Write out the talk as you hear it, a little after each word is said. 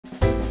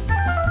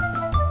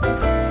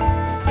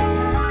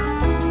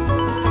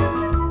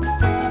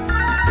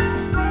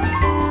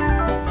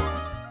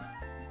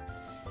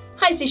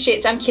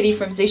Zooshii, I'm Kitty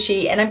from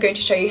Zooshii, and I'm going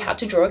to show you how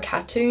to draw a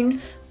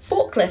cartoon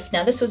forklift.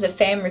 Now this was a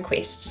fan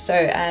request, so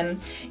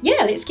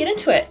yeah, let's get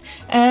into it.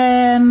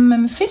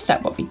 First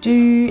up, what we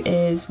do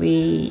is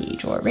we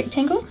draw a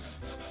rectangle.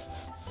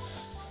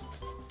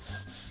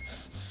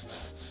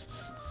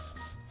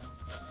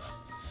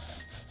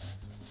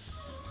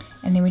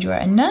 And then we draw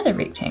another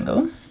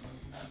rectangle.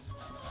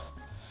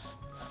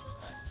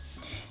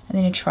 And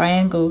then a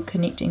triangle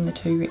connecting the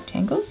two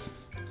rectangles.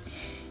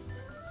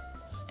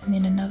 And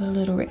then another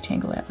little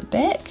rectangle out the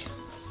back.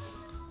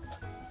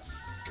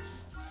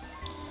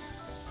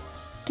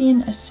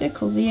 Then a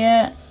circle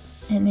there,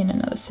 and then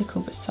another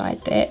circle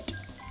beside that.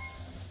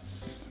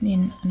 And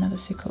then another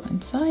circle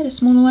inside, a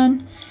smaller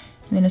one,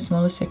 and then a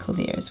smaller circle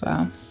there as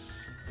well.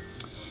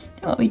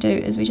 Then what we do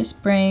is we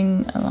just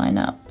bring a line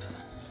up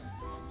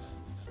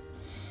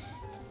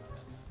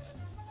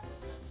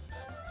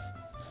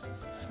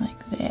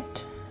like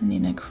that, and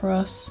then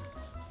across,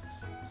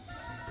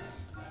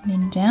 and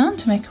then down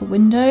to make a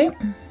window.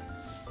 And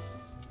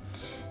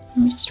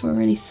we just draw a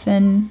really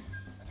thin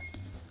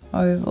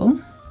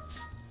oval,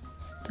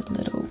 put a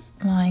little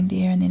line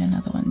there and then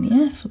another one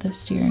there for the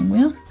steering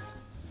wheel,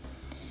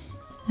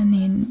 and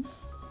then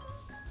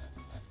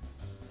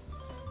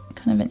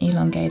kind of an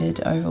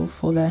elongated oval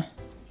for the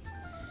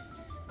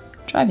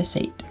driver's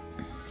seat.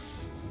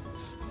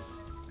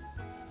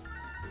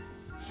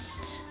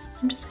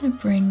 I'm just going to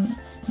bring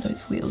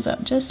those wheels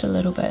up just a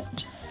little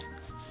bit.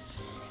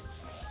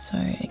 So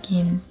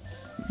again,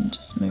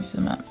 just move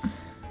them up.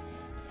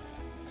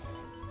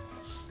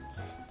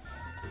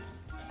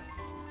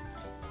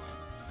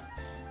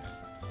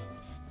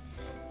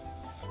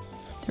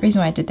 The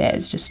reason why I did that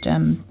is just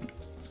to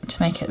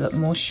make it look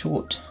more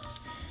short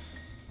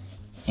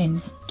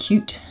and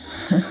cute.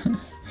 And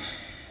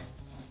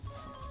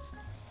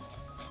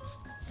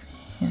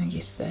I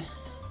guess that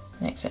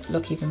makes it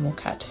look even more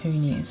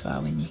cartoony as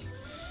well when you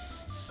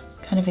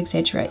kind of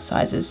exaggerate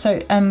sizes. So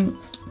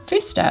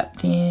first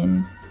up,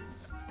 then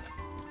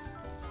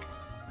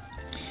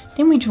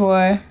we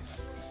draw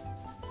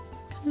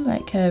kind of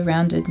like a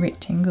rounded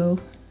rectangle.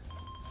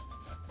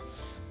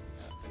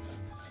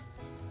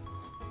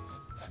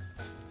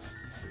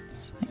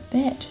 Just like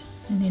that,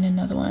 and then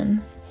another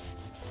one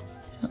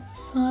out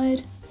the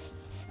side.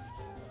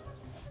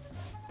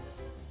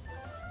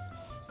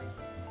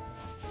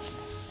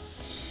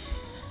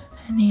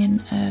 And then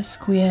a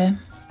square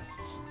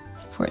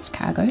for its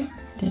cargo,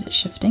 that it's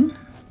shifting,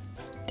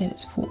 that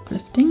it's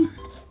forklifting.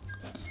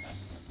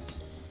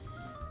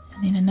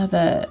 And then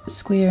another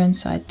square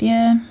inside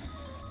there.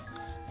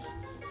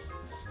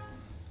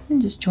 And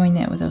just join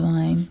that with a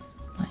line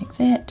like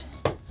that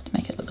to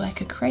make it look like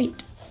a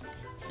crate.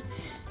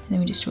 And then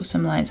we just draw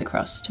some lines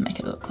across to make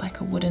it look like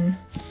a wooden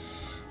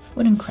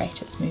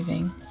crate it's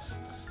moving.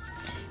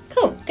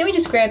 Cool, then we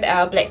just grab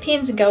our black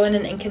pens and go in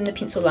and ink in the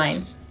pencil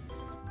lines.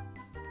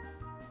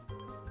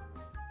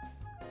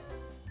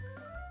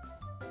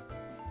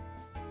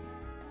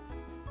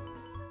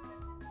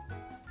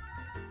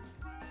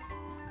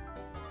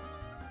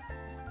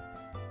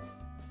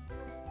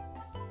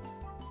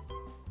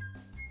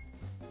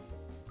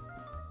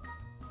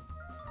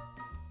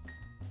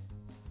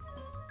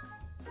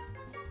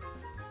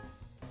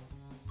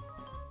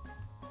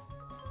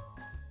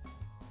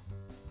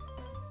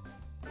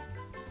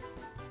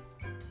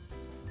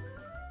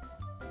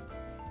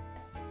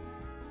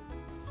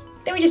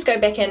 Then we just go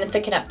back in and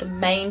thicken up the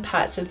main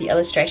parts of the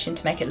illustration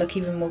to make it look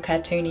even more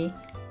cartoony.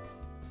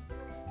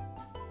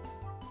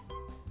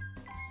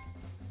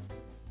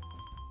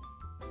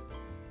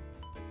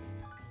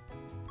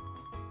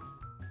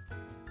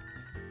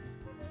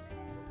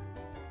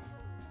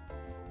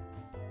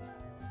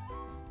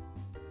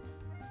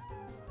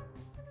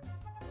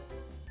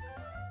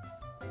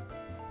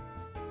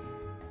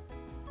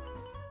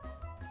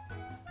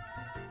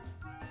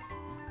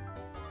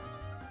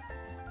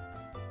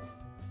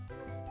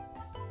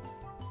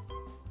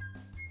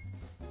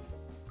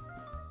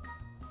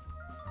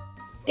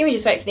 Then we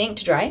just wait for the ink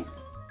to dry.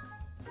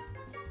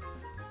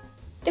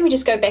 Then we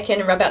just go back in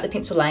and rub out the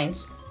pencil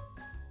lines.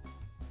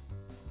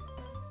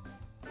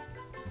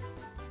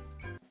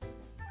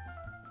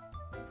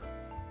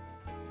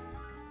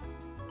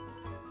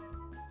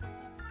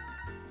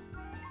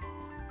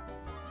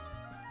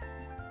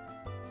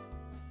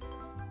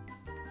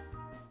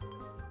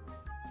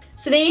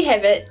 So there you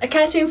have it, a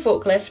cartoon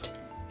forklift.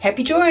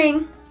 Happy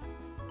drawing!